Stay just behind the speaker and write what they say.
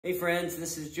Hey friends,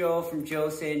 this is Joe from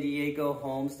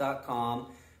joesandiegohomes.com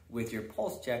with your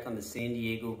pulse check on the San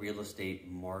Diego real estate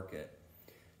market.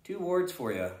 Two words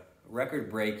for you, record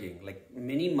breaking. Like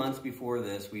many months before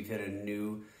this, we've hit a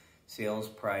new sales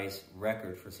price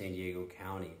record for San Diego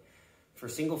County. For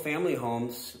single family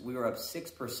homes, we were up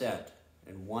 6%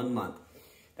 in 1 month.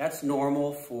 That's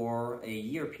normal for a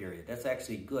year period. That's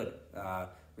actually good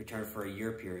return for a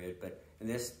year period. But in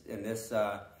this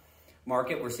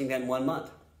market, we're seeing that in 1 month.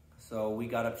 So we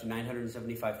got up to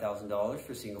 $975,000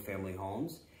 for single family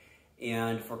homes.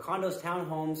 And for condos,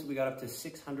 townhomes, we got up to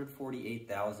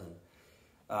 $648,000.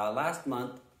 Last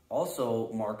month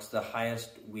also marks the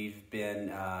highest we've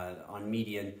been on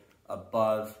median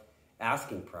above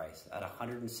asking price at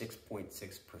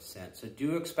 106.6%. So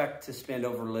do expect to spend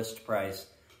over list price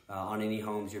on any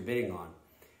homes you're bidding on.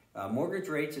 Mortgage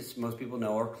rates, as most people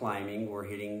know, are climbing. We're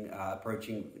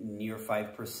approaching near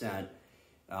 5%.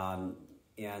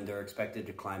 And they're expected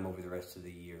to climb over the rest of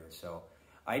the year. So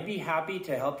I'd be happy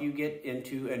to help you get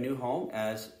into a new home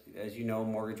as you know,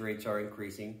 mortgage rates are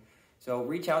increasing. So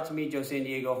reach out to me,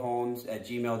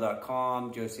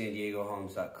 joesandiegohomes@gmail.com,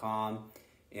 joesandiegohomes.com,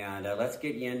 and let's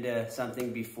get you into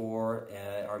something before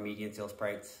our median sales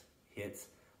price hits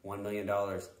 $1 million.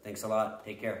 Thanks a lot.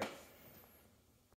 Take care.